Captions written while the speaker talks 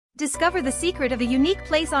discover the secret of a unique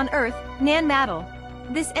place on Earth, Nan Madol.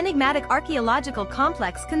 This enigmatic archaeological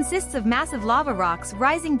complex consists of massive lava rocks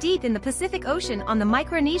rising deep in the Pacific Ocean on the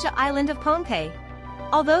Micronesia island of Pohnpei.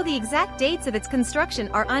 Although the exact dates of its construction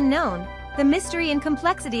are unknown, the mystery and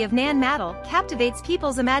complexity of Nan Madol captivates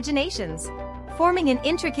people's imaginations. Forming an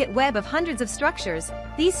intricate web of hundreds of structures,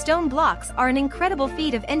 these stone blocks are an incredible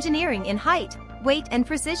feat of engineering in height, weight and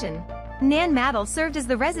precision. Nan Madol served as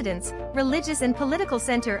the residence, religious and political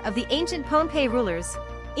center of the ancient Pohnpei rulers.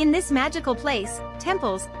 In this magical place,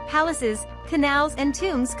 temples, palaces, canals and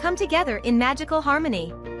tombs come together in magical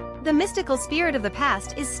harmony. The mystical spirit of the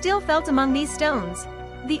past is still felt among these stones.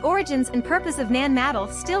 The origins and purpose of Nan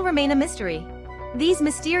Madol still remain a mystery. These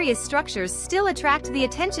mysterious structures still attract the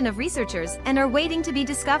attention of researchers and are waiting to be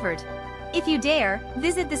discovered. If you dare,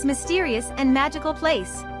 visit this mysterious and magical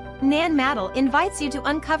place. Nan Madol invites you to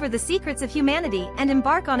uncover the secrets of humanity and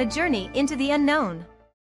embark on a journey into the unknown.